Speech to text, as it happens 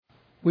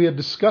We are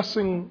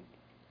discussing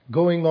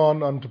going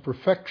on unto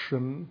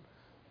perfection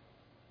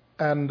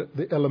and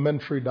the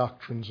elementary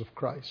doctrines of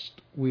Christ.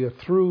 We are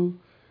through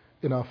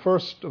in our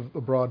first of the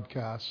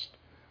broadcast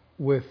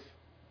with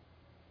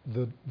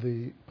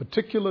the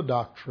particular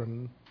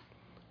doctrine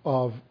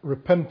of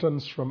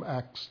repentance from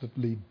acts that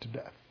lead to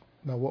death.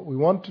 Now what we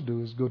want to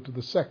do is go to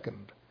the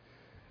second.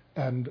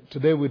 And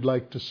today we'd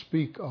like to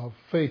speak of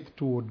faith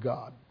toward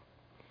God.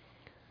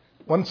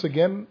 Once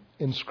again,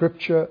 in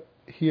Scripture,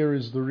 here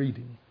is the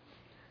reading.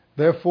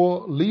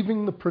 Therefore,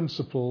 leaving the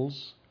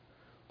principles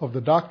of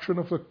the doctrine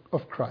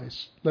of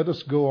Christ, let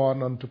us go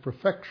on unto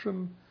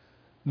perfection,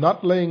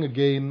 not laying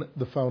again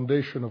the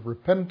foundation of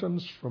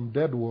repentance from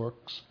dead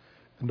works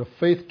and of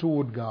faith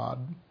toward God,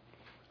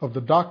 of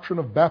the doctrine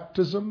of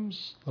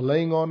baptisms, the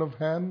laying on of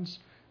hands,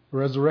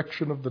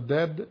 resurrection of the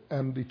dead,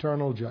 and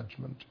eternal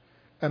judgment.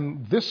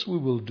 And this we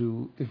will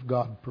do if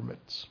God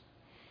permits.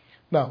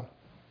 Now,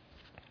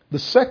 the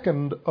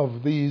second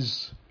of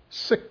these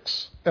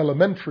 6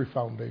 elementary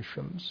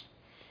foundations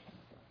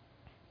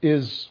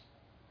is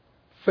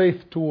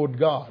faith toward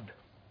God.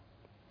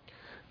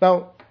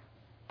 Now,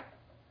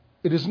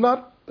 it is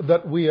not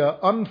that we are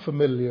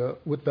unfamiliar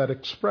with that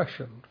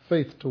expression,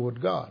 faith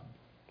toward God.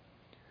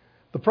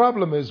 The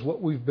problem is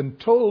what we've been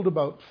told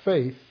about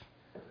faith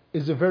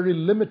is a very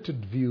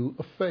limited view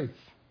of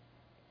faith.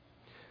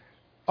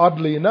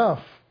 Oddly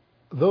enough,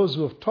 those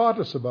who have taught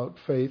us about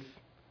faith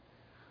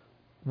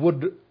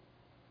would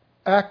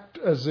act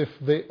as if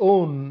they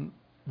own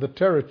the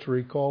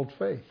territory called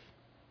faith.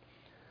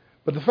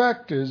 But the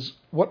fact is,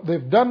 what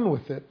they've done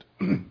with it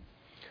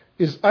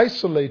is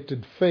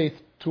isolated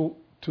faith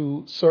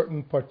to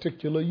certain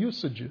particular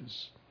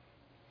usages,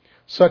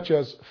 such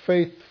as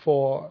faith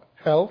for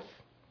health,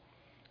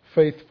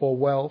 faith for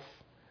wealth,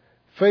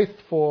 faith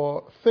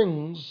for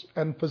things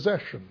and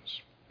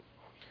possessions.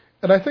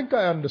 And I think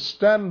I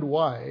understand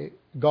why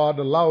God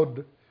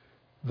allowed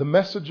the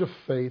message of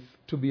faith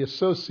to be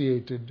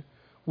associated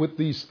with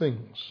these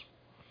things.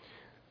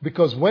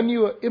 Because when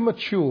you are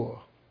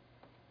immature,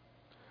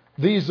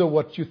 these are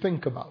what you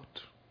think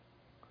about.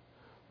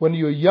 When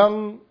you're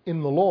young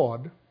in the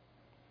Lord,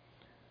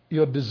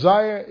 your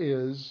desire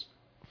is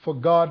for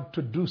God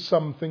to do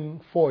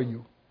something for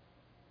you.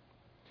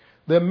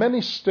 There are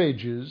many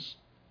stages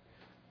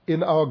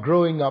in our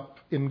growing up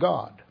in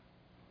God,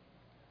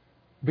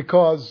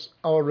 because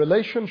our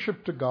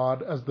relationship to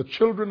God as the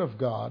children of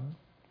God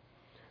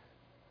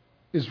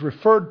is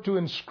referred to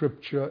in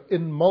Scripture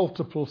in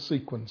multiple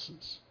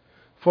sequences.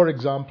 For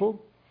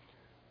example,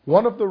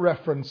 one of the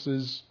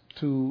references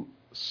to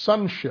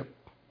sonship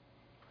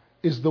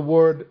is the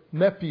word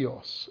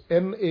nepios,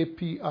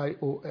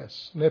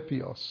 N-A-P-I-O-S,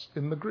 nepios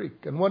in the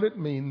Greek. And what it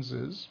means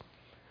is,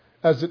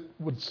 as it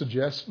would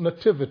suggest,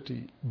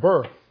 nativity,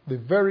 birth, the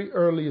very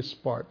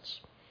earliest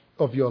parts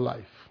of your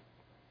life.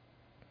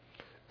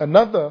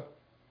 Another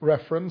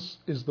reference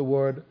is the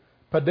word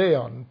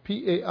paidion,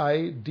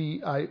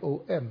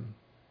 P-A-I-D-I-O-N,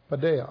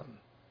 paidion.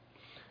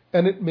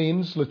 And it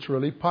means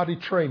literally potty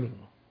training,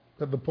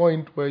 at the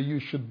point where you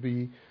should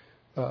be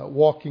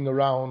walking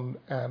around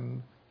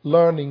and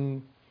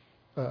learning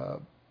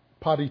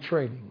potty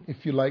training,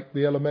 if you like,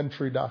 the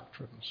elementary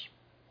doctrines.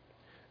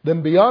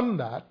 Then beyond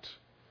that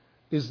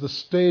is the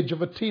stage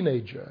of a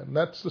teenager, and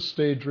that's the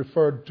stage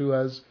referred to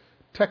as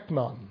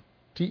teknon,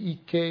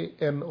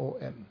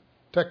 T-E-K-N-O-N,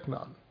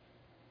 teknon.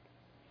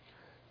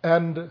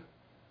 And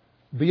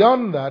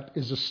beyond that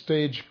is a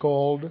stage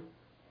called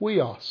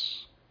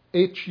huios,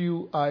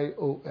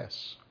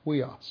 H-U-I-O-S,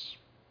 huios.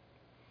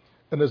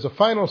 And there's a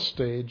final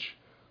stage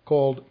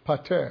called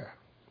pater,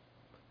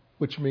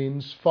 which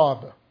means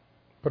father,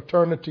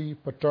 paternity,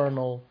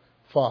 paternal,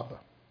 father.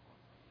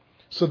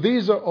 So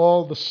these are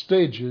all the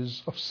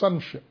stages of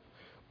sonship.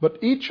 But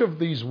each of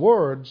these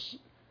words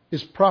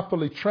is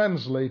properly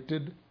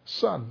translated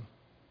son.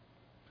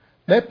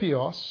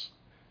 Nepios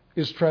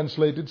is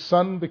translated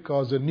son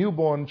because a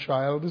newborn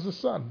child is a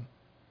son,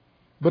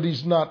 but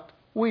he's not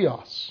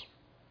huios.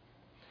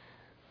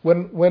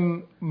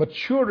 When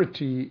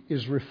maturity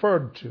is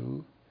referred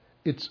to,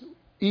 it's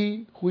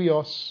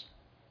huios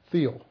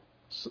theo,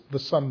 the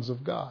sons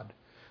of God.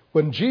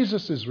 When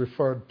Jesus is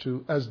referred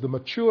to as the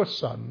mature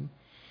son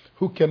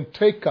who can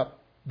take up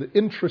the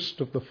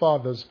interest of the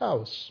Father's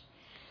house,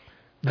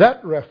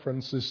 that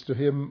reference is to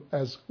him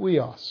as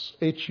huios,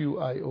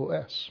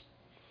 H-U-I-O-S.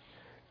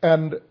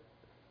 And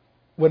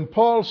when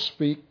Paul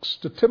speaks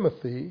to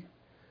Timothy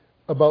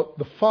about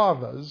the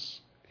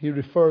fathers, he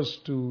refers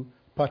to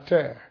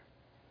pater,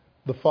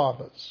 the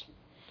fathers.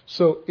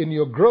 So in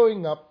your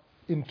growing up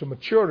into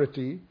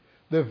maturity,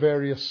 there are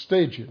various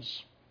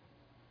stages.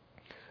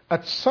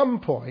 At some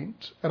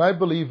point, and I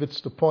believe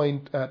it's the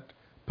point at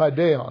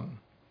paidion,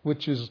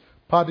 which is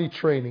potty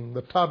training,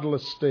 the toddler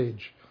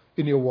stage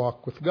in your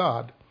walk with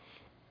God,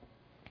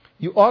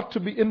 you ought to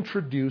be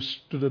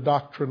introduced to the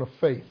doctrine of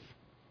faith.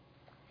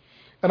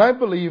 And I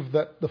believe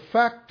that the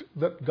fact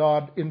that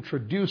God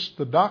introduced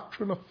the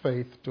doctrine of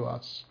faith to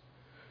us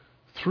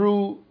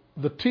through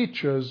the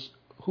teachers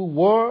who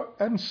were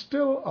and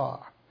still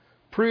are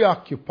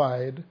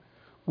preoccupied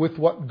with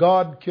what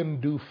God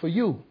can do for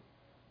you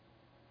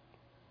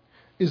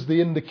is the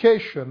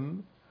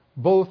indication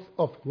both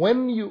of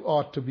when you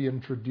ought to be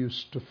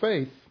introduced to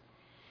faith,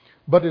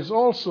 but is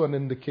also an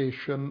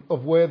indication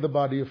of where the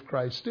body of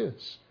Christ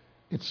is.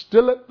 It's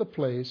still at the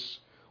place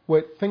where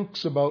it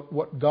thinks about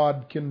what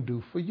God can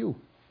do for you.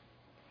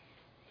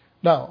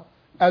 Now,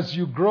 as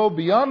you grow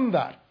beyond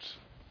that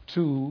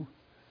to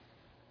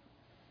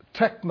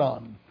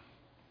teknon,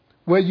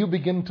 where you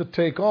begin to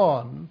take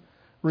on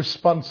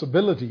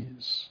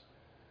responsibilities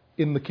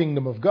in the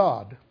kingdom of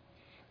God,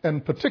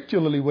 and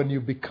particularly when you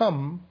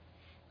become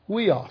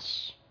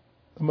huios,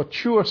 a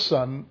mature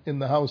son in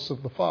the house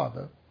of the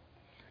Father,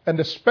 and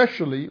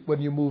especially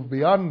when you move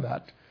beyond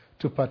that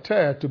to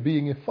pater, to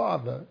being a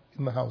father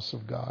in the house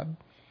of God,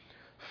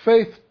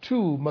 faith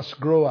too must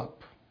grow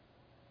up.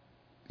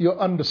 Your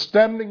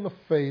understanding of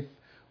faith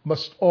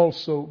must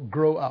also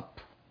grow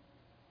up.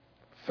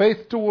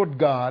 Faith toward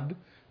God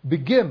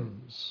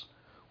begins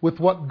with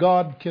what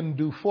God can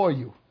do for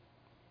you.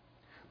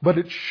 But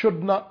it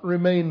should not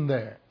remain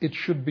there. It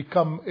should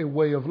become a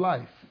way of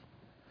life.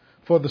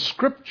 For the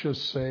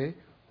scriptures say,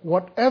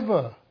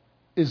 whatever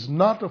is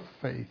not of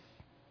faith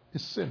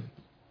is sin.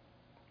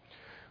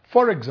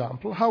 For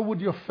example, how would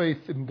your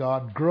faith in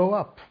God grow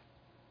up?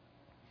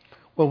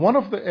 Well, one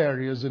of the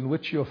areas in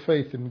which your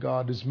faith in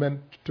God is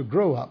meant to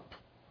grow up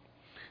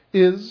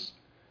is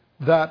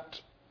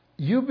that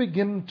you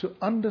begin to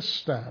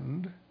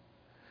understand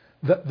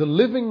that the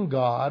living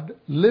God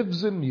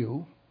lives in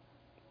you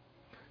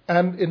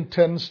and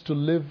intends to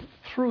live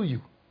through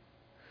you.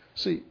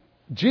 See,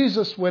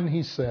 Jesus, when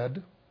he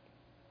said,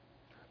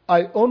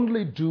 I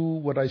only do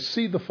what I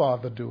see the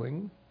Father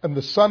doing, and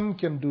the Son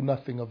can do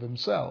nothing of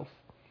himself.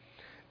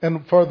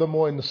 And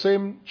furthermore, in the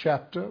same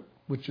chapter,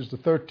 which is the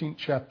 13th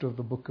chapter of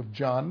the book of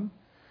John,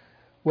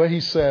 where he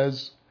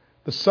says,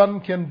 the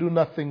Son can do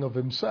nothing of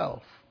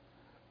himself.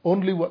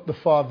 Only what the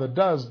Father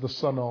does, the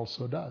Son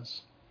also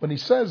does. When he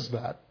says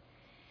that,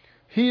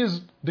 he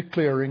is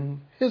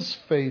declaring his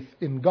faith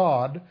in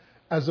God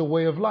as a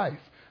way of life.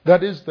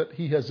 That is, that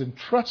he has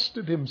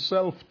entrusted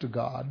himself to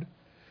God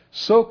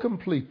so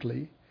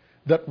completely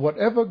that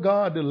whatever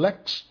God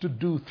elects to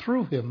do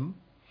through him,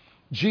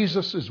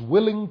 Jesus is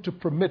willing to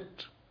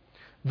permit.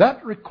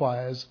 That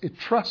requires a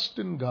trust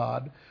in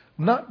God,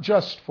 not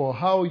just for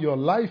how your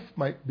life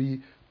might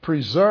be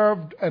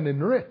preserved and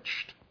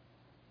enriched,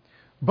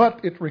 but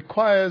it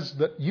requires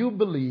that you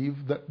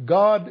believe that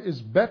God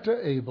is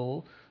better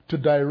able to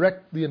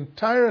direct the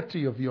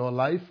entirety of your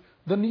life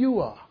than you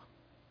are.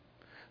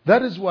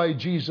 That is why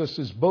Jesus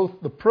is both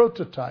the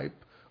prototype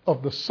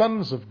of the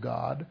sons of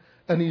God,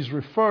 and he's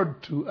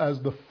referred to as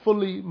the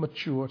fully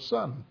mature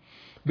son,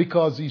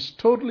 because he's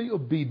totally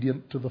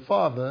obedient to the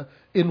Father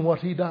in what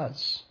he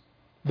does.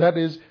 That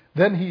is,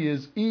 then he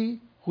is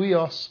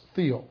huios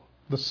theo,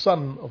 the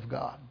Son of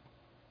God.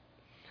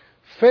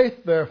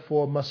 Faith,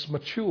 therefore, must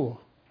mature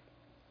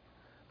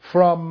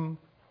from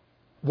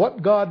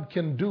what God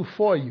can do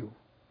for you,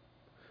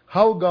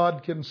 how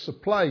God can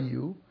supply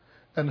you,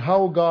 and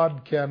how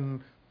God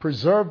can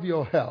preserve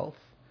your health.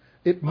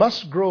 It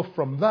must grow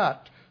from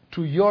that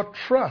to your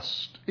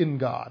trust in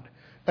God.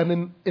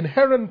 And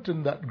inherent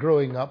in that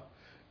growing up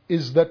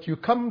is that you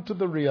come to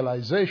the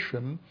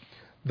realization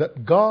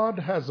that God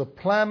has a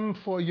plan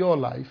for your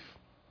life,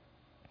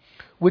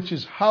 which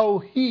is how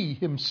he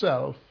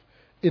himself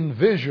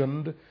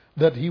envisioned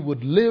that he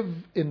would live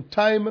in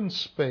time and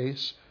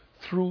space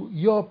through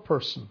your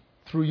person,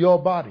 through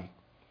your body.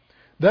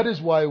 That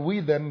is why we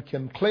then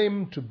can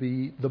claim to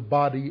be the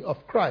body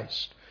of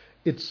Christ.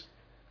 It's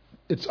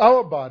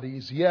our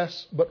bodies,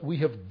 yes, but we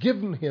have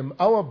given him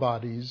our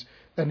bodies,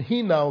 and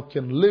he now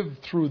can live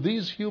through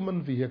these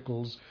human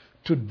vehicles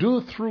to do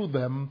through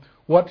them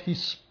what he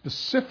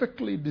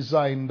specifically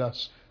designed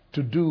us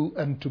to do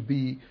and to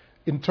be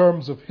in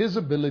terms of his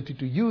ability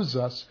to use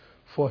us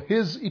for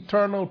his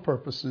eternal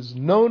purposes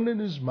known in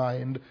his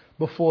mind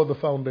before the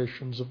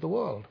foundations of the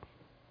world.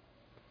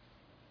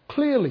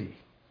 Clearly,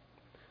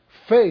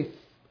 faith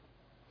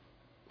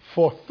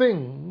for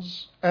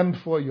things and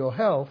for your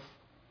health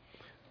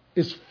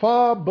is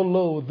far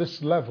below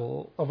this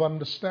level of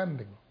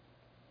understanding.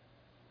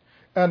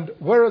 And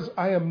whereas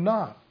I am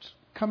not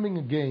coming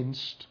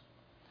against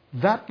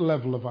that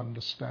level of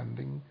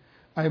understanding,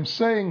 I am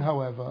saying,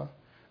 however,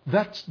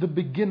 that's the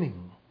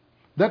beginning.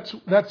 That's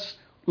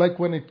like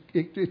when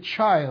a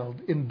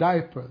child in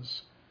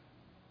diapers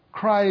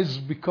cries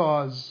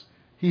because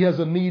he has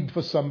a need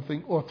for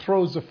something or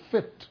throws a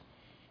fit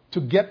to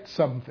get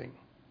something.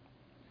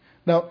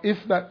 Now,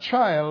 if that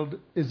child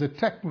is a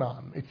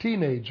teknon, a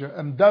teenager,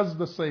 and does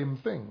the same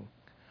thing,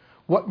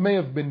 what may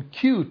have been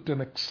cute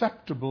and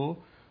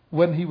acceptable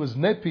when he was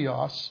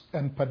nepios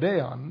and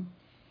padeon,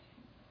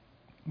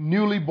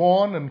 newly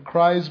born and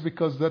cries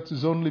because that's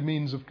his only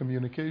means of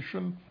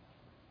communication,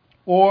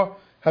 or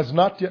has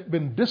not yet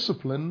been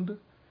disciplined,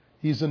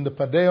 he's in the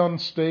padeon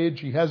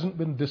stage, he hasn't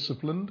been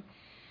disciplined,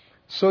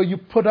 so you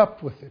put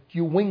up with it,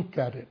 you wink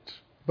at it,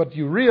 but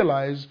you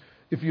realize,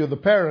 if you're the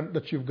parent,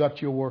 that you've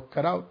got your work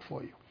cut out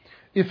for you.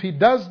 If he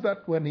does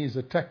that when he's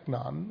a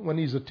teknon, when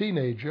he's a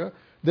teenager,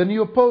 then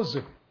you oppose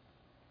him.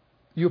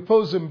 You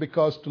oppose him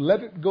because to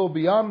let it go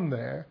beyond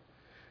there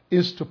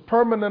is to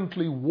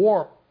permanently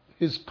warp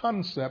his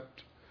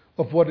concept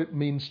of what it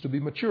means to be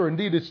mature.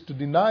 Indeed, it's to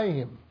deny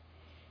him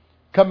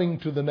coming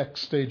to the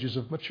next stages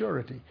of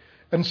maturity.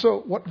 And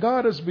so what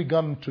God has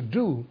begun to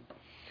do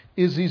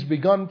is he's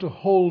begun to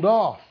hold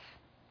off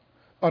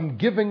on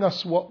giving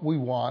us what we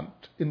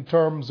want in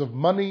terms of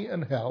money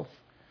and health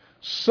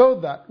so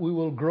that we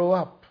will grow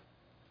up.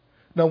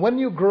 Now, when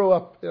you grow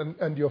up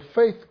and your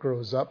faith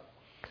grows up,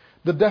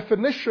 the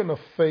definition of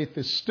faith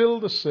is still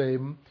the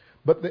same,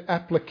 but the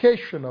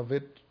application of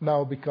it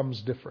now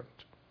becomes different.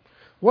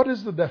 What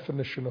is the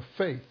definition of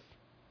faith?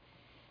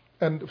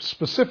 And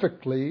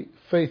specifically,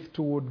 faith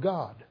toward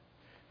God.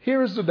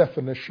 Here is the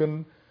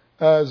definition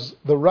as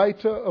the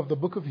writer of the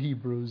book of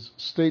Hebrews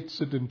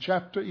states it in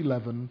chapter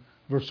 11,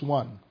 verse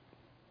 1.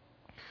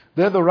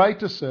 There the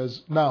writer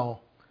says, "Now,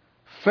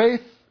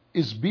 faith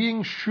is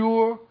being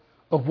sure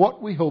of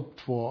what we hoped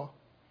for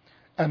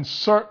and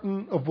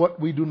certain of what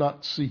we do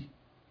not see.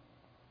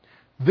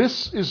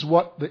 This is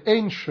what the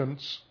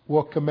ancients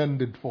were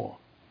commended for."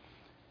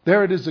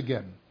 There it is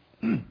again.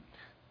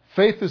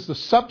 Faith is the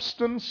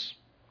substance.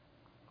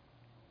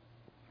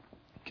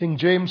 King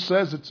James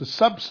says it's a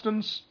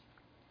substance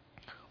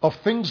of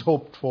things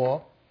hoped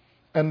for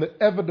and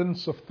the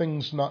evidence of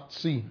things not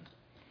seen.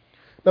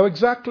 Now,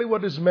 exactly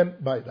what is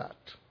meant by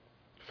that?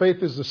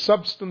 Faith is the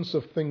substance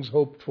of things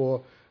hoped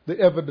for, the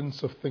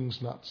evidence of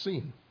things not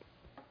seen.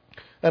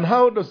 And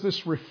how does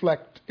this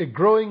reflect a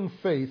growing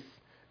faith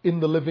in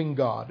the living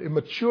God, a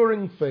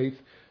maturing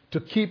faith to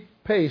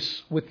keep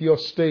pace with your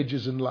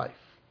stages in life?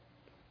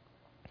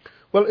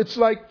 Well, it's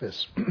like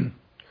this.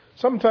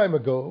 Some time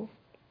ago,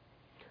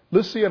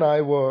 Lucy and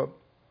I were,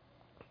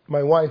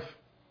 my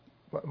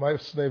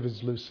wife's name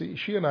is Lucy,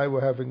 she and I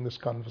were having this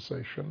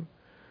conversation.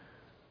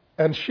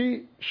 And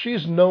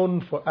she's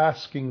known for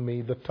asking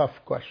me the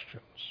tough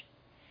questions.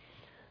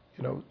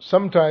 You know,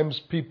 sometimes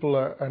people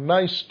are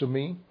nice to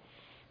me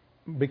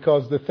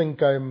because they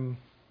think I'm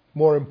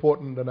more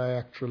important than I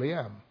actually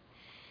am.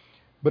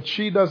 But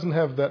she doesn't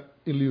have that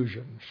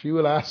illusion. She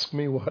will ask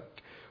me what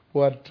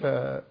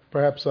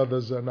perhaps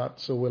others are not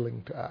so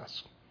willing to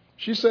ask.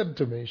 She said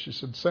to me, she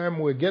said, "Sam,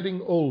 we're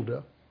getting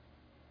older,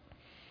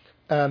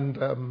 and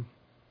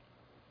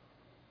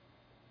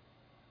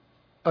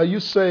are you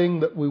saying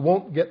that we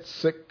won't get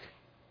sick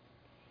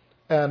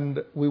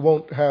and we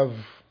won't have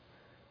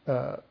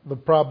the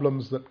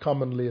problems that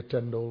commonly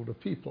attend older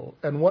people?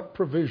 And what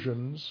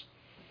provisions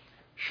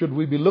should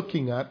we be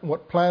looking at?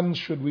 What plans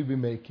should we be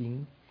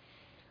making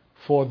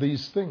for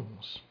these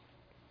things?"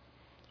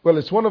 Well,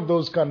 it's one of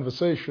those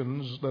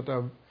conversations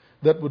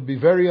that would be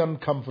very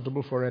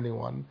uncomfortable for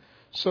anyone.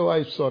 So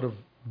I sort of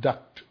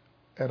ducked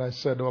and I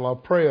said, "Well, I'll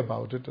pray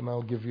about it and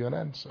I'll give you an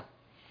answer."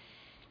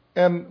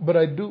 But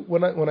I do,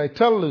 when I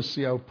tell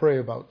Lucy I'll pray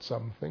about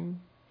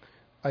something,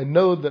 I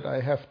know that I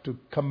have to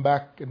come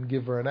back and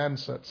give her an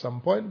answer at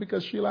some point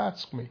because she'll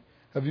ask me,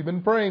 "Have you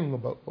been praying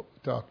about what we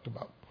talked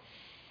about?"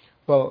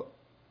 Well,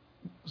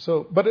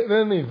 but in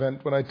any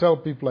event, when I tell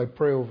people I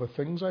pray over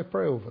things, I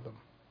pray over them.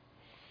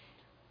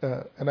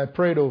 And I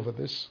prayed over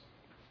this.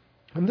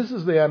 And this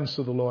is the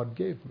answer the Lord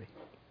gave me.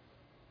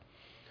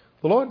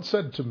 The Lord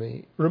said to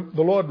me,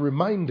 the Lord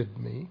reminded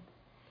me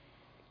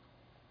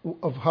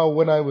of how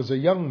when I was a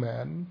young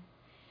man,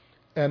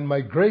 and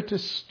my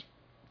greatest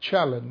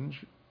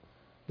challenge,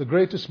 the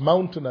greatest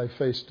mountain I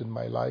faced in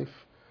my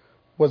life,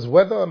 was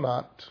whether or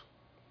not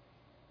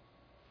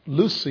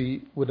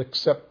Lucy would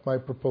accept my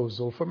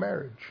proposal for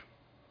marriage,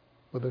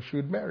 whether she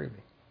would marry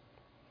me.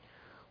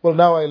 Well,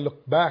 now I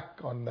look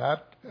back on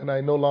that, and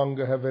I no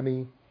longer have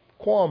any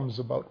qualms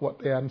about what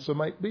the answer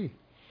might be.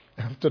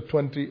 After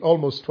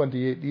almost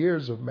 28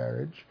 years of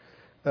marriage,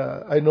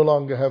 I no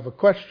longer have a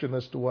question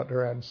as to what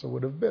her answer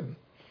would have been.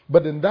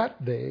 But in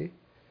that day,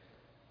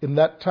 in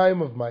that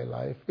time of my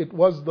life, it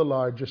was the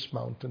largest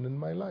mountain in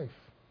my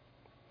life.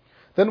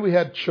 Then we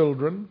had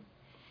children,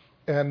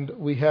 and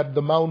we had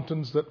the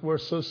mountains that were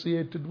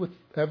associated with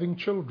having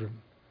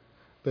children.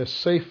 Their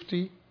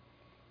safety,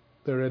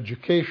 their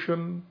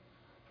education,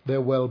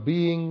 their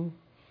well-being,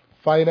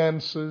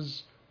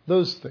 finances,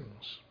 those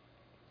things.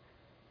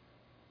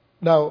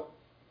 Now,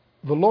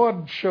 the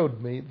Lord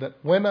showed me that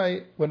when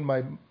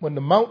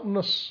the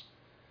mountainous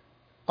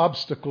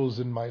obstacles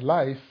in my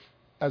life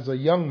as a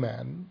young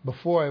man,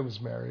 before I was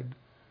married,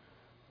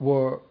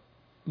 were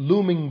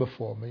looming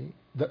before me,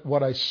 that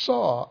what I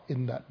saw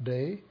in that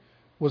day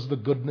was the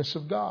goodness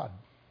of God.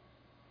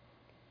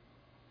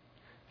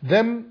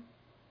 Then,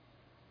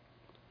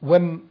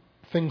 when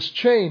things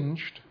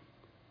changed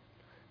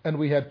and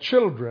we had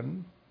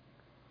children,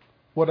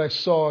 what I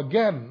saw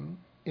again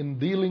in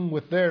dealing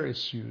with their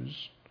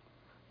issues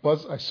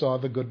was I saw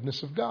the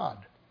goodness of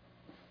God.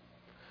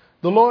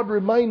 The Lord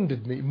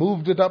reminded me,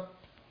 moved it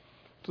up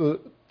to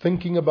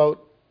thinking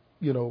about,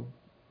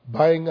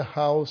 buying a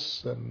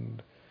house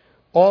and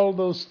all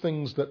those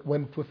things that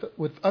went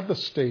with other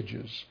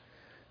stages,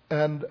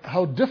 and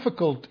how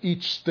difficult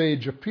each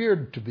stage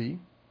appeared to be.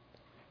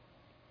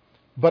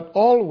 But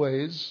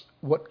always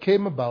what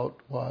came about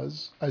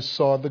was I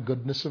saw the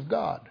goodness of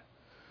God.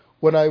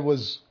 When I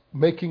was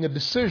making a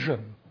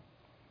decision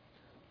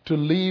to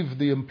leave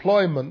the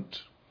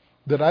employment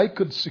that I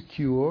could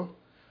secure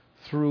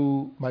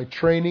through my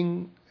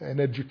training and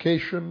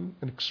education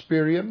and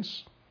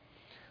experience,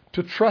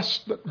 to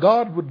trust that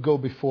God would go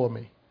before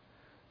me.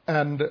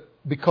 And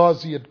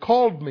because He had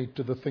called me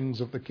to the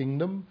things of the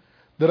kingdom,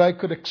 that I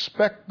could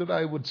expect that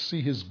I would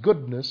see His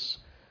goodness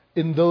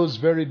in those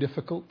very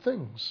difficult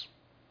things.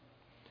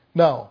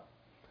 Now,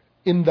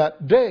 in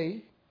that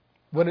day,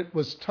 when it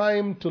was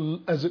time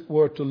to, as it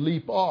were, to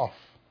leap off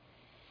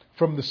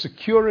from the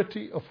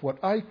security of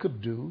what I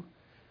could do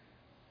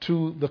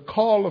to the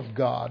call of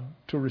God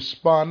to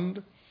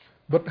respond,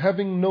 but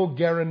having no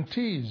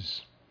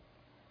guarantees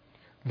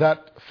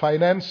that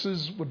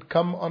finances would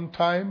come on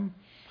time,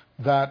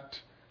 that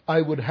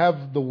I would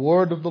have the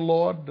word of the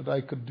Lord that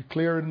I could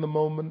declare in the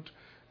moment,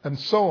 and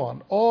so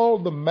on. All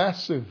the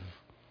massive,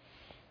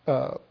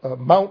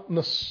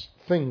 mountainous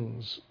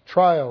things,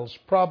 trials,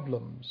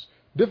 problems,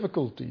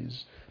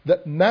 difficulties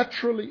that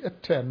naturally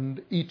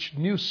attend each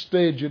new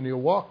stage in your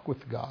walk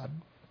with God,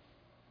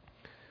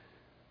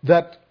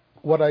 that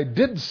what I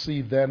did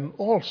see then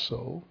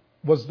also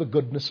was the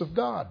goodness of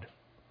God.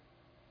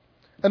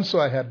 And so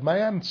I had my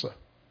answer.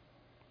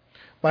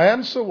 My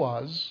answer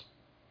was,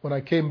 when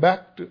I came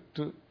back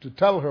to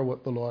tell her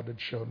what the Lord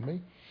had shown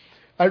me,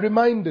 I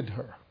reminded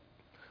her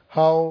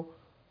how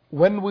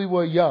when we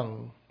were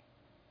young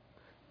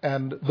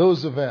and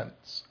those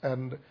events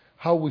and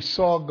how we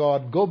saw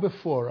God go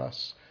before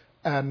us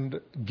and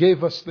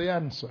gave us the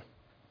answer.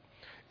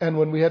 And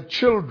when we had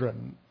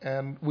children,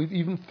 and we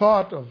even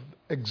thought of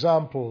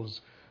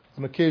examples,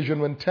 on occasion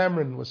when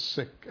Tamron was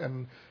sick,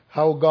 and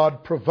how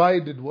God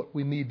provided what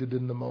we needed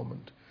in the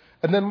moment.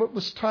 And then it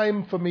was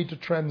time for me to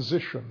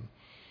transition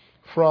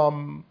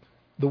from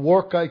the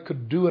work I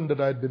could do and that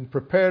I'd been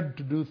prepared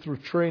to do through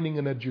training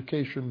and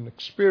education and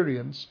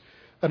experience,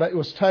 and it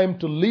was time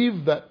to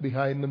leave that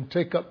behind and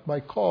take up my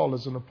call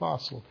as an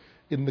apostle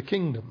in the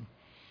kingdom.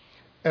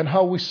 And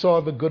how we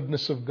saw the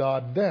goodness of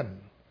God then.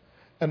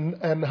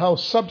 And how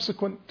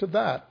subsequent to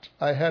that,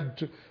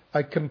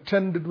 I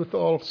contended with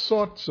all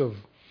sorts of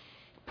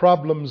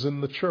problems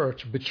in the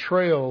church,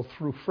 betrayal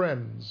through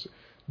friends,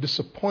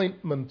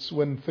 disappointments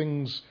when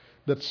things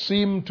that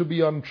seemed to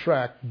be on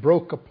track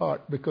broke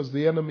apart because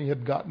the enemy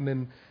had gotten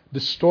in,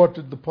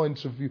 distorted the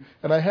points of view.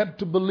 And I had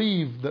to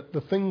believe that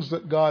the things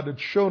that God had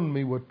shown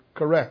me were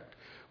correct.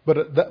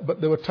 But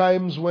there were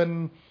times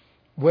when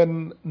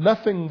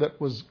nothing that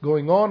was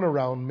going on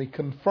around me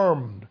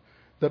confirmed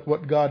that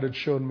what God had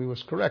shown me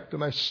was correct.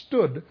 And I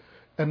stood,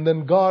 and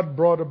then God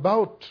brought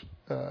about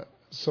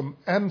some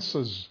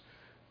answers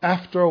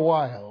after a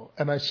while,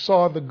 and I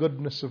saw the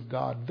goodness of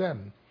God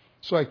then.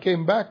 So I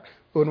came back,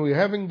 when we were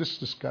having this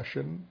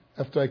discussion,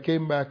 after I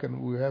came back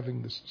and we were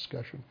having this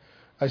discussion,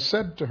 I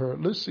said to her,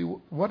 Lucy,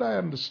 what I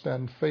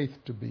understand faith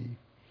to be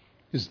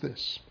is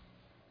this.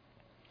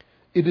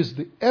 It is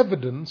the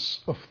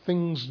evidence of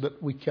things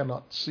that we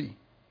cannot see.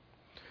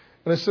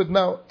 And I said,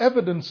 now,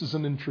 evidence is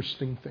an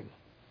interesting thing.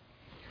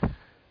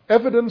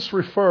 Evidence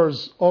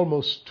refers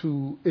almost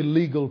to a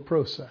legal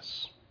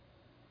process.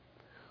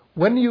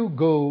 When you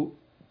go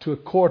to a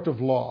court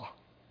of law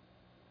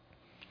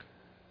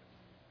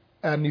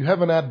and you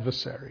have an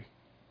adversary,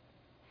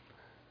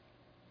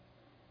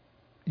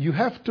 you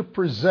have to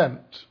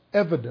present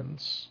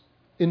evidence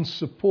in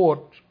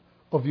support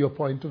of your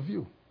point of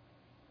view.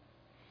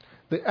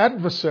 The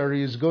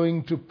adversary is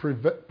going to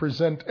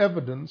present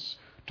evidence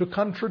to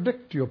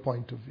contradict your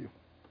point of view.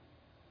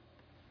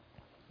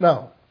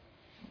 Now,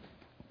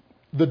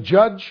 the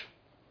judge,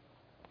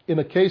 in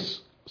a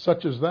case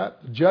such as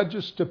that, the judge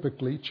is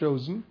typically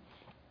chosen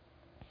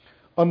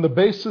on the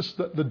basis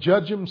that the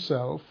judge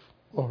himself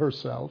or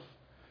herself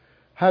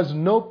has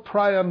no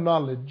prior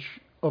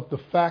knowledge of the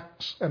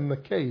facts and the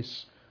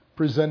case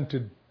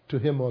presented to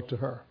him or to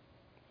her.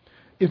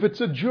 If it's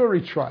a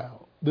jury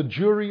trial, the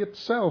jury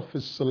itself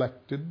is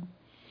selected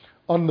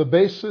on the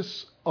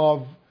basis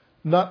of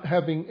not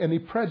having any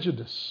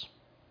prejudice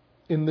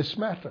in this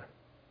matter.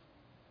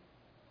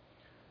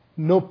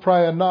 No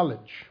prior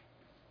knowledge.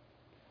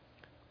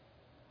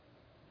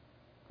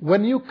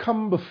 When you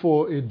come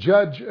before a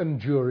judge and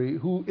jury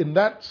who, in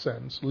that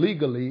sense,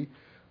 legally,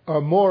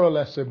 are more or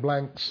less a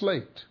blank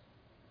slate,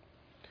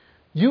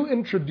 you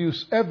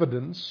introduce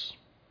evidence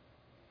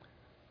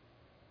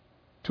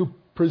to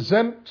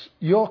present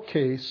your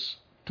case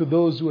to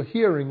those who are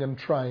hearing and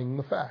trying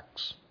the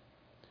facts.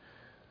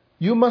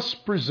 You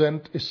must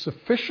present a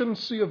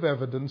sufficiency of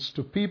evidence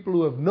to people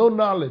who have no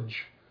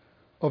knowledge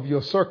of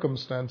your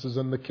circumstances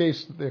and the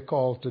case that they're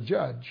called to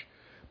judge.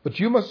 But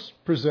you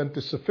must present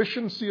a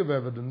sufficiency of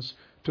evidence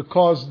to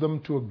cause them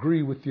to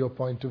agree with your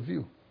point of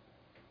view.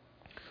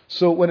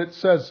 So when it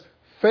says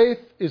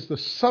faith is the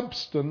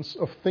substance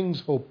of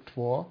things hoped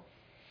for,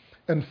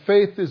 and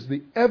faith is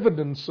the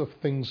evidence of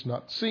things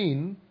not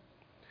seen,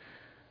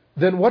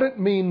 then what it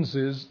means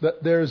is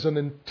that there's an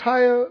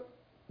entire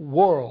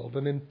world,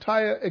 an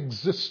entire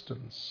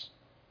existence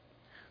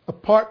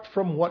apart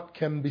from what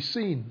can be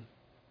seen.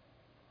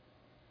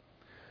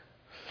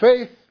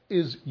 Faith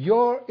is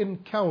your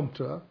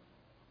encounter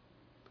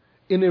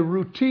in a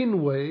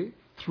routine way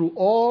through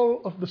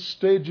all of the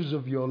stages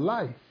of your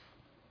life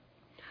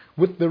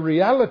with the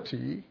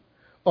reality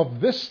of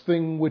this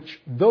thing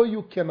which, though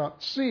you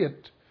cannot see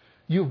it,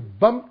 you've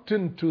bumped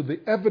into the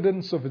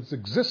evidence of its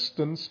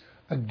existence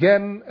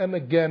again and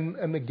again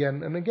and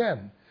again and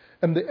again.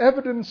 And the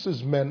evidence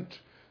is meant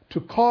to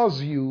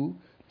cause you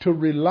to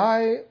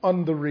rely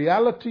on the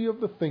reality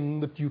of the thing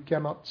that you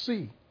cannot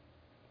see,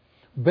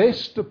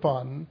 based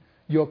upon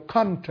your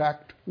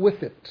contact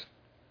with it.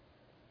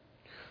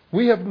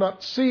 We have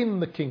not seen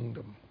the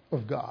kingdom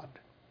of God.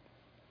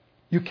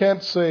 You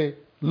can't say,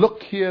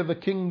 look here the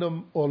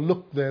kingdom, or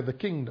look there the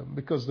kingdom,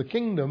 because the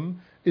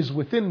kingdom is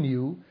within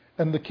you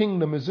and the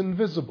kingdom is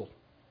invisible.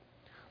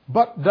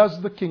 But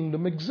does the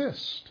kingdom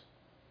exist?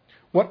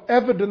 What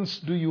evidence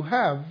do you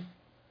have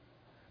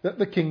that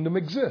the kingdom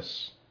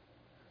exists?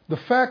 The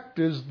fact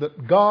is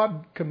that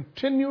God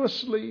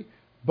continuously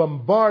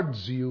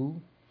bombards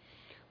you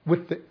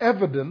with the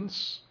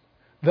evidence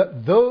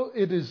that though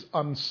it is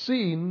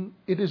unseen,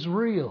 it is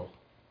real.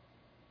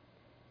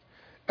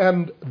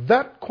 And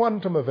that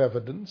quantum of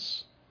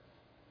evidence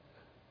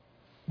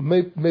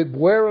may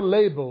wear a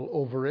label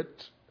over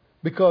it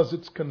because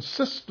it's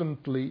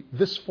consistently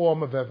this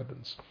form of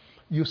evidence.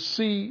 You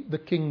see the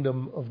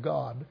kingdom of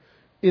God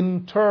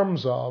in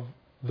terms of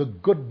the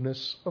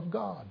goodness of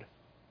God.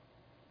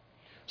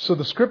 So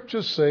the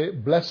scriptures say,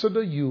 blessed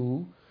are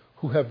you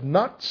who have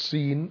not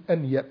seen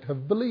and yet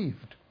have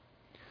believed.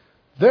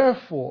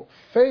 Therefore,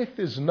 faith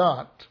is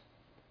not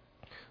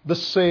the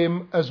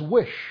same as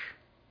wish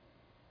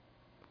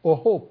or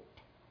hope.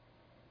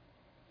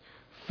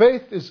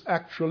 Faith is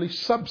actually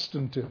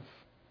substantive.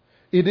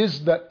 It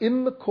is that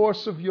in the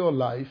course of your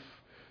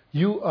life,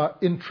 you are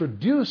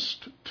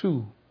introduced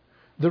to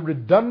the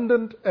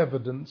redundant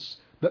evidence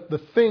that the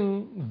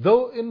thing,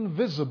 though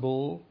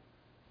invisible,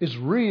 is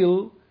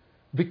real,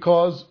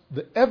 because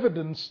the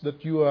evidence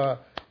that you are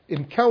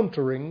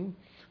encountering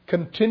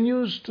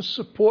continues to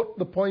support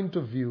the point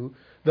of view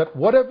that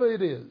whatever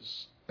it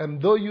is,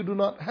 and though you do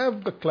not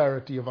have the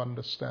clarity of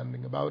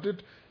understanding about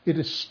it, it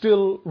is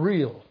still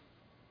real.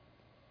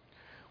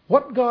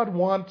 What God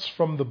wants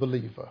from the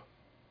believer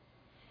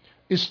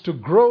is to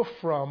grow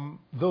from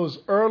those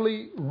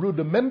early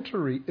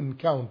rudimentary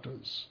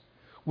encounters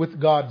with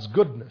God's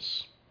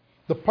goodness.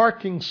 The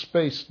parking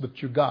space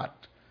that you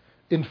got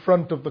in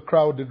front of the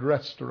crowded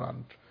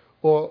restaurant,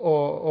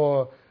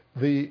 or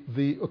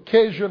the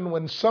occasion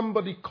when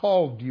somebody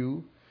called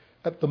you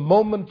at the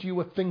moment you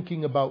were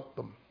thinking about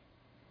them.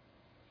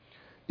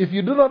 If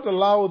you do not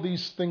allow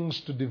these things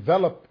to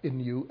develop in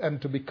you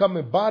and to become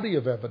a body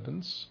of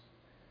evidence,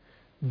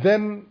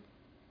 then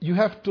you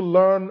have to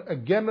learn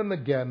again and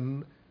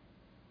again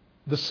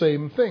the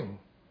same thing.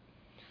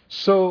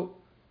 So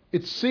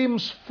it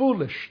seems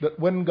foolish that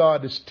when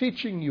God is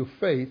teaching you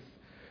faith,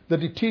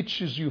 that He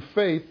teaches you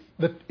faith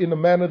that in a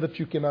manner that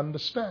you can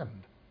understand.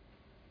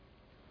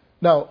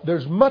 Now,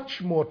 there's much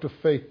more to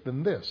faith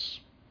than this,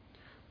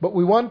 but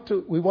we want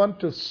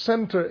to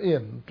center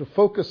in, to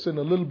focus in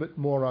a little bit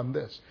more on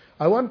this.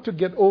 I want to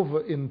get over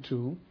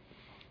into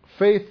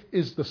faith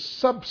is the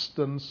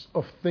substance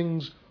of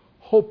things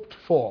hoped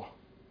for.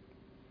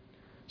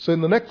 So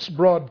in the next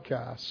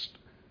broadcast,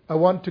 I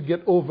want to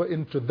get over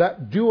into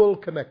that dual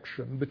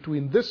connection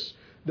between this,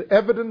 the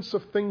evidence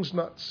of things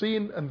not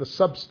seen, and the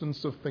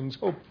substance of things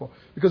hoped for,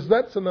 because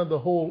that's another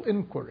whole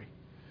inquiry.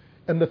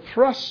 And the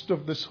thrust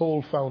of this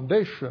whole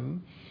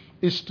foundation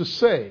is to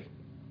say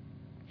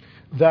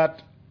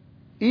that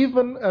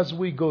even as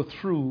we go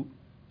through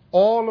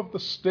all of the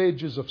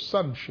stages of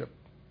sonship,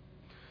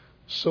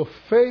 so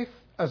faith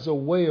as a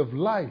way of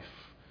life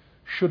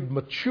should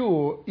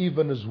mature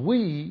even as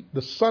we,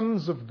 the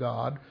sons of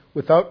God,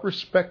 without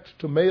respect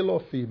to male or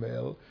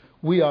female,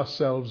 we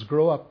ourselves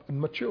grow up and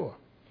mature.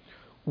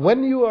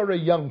 When you are a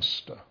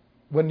youngster,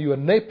 when you are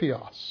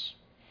nepios,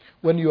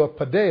 when you are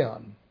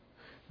padeon,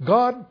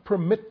 God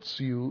permits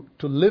you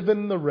to live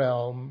in the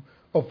realm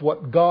of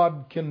what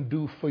God can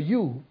do for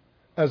you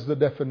as the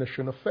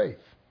definition of faith.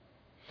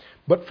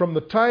 But from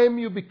the time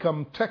you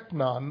become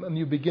teknon and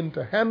you begin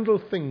to handle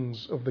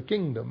things of the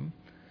kingdom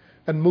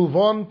and move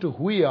on to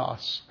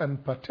huios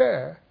and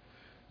pater,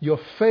 your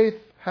faith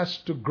has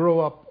to grow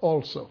up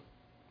also.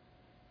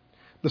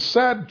 The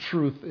sad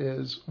truth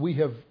is we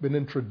have been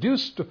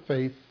introduced to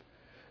faith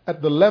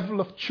at the level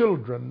of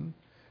children,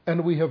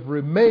 and we have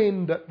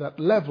remained at that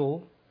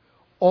level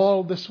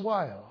all this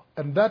while.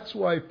 And that's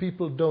why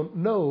people don't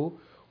know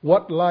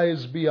what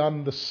lies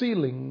beyond the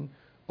ceiling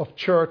of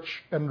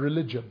church and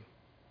religion.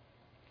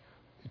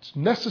 It's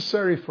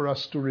necessary for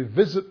us to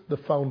revisit the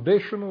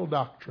foundational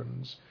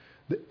doctrines,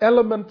 the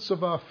elements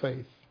of our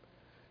faith,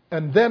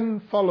 and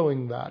then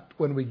following that,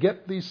 when we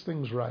get these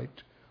things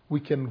right, we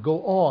can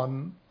go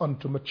on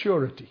unto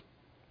maturity.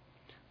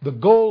 The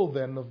goal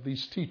then of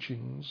these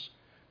teachings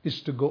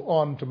is to go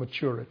on to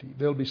maturity.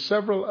 There'll be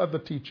several other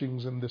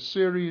teachings in this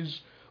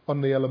series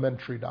on the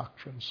elementary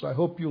doctrines. So I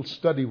hope you'll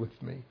study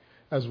with me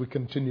as we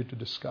continue to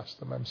discuss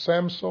them. I'm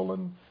Sam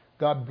Solon.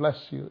 God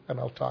bless you, and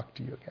I'll talk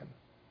to you again.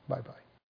 Bye-bye.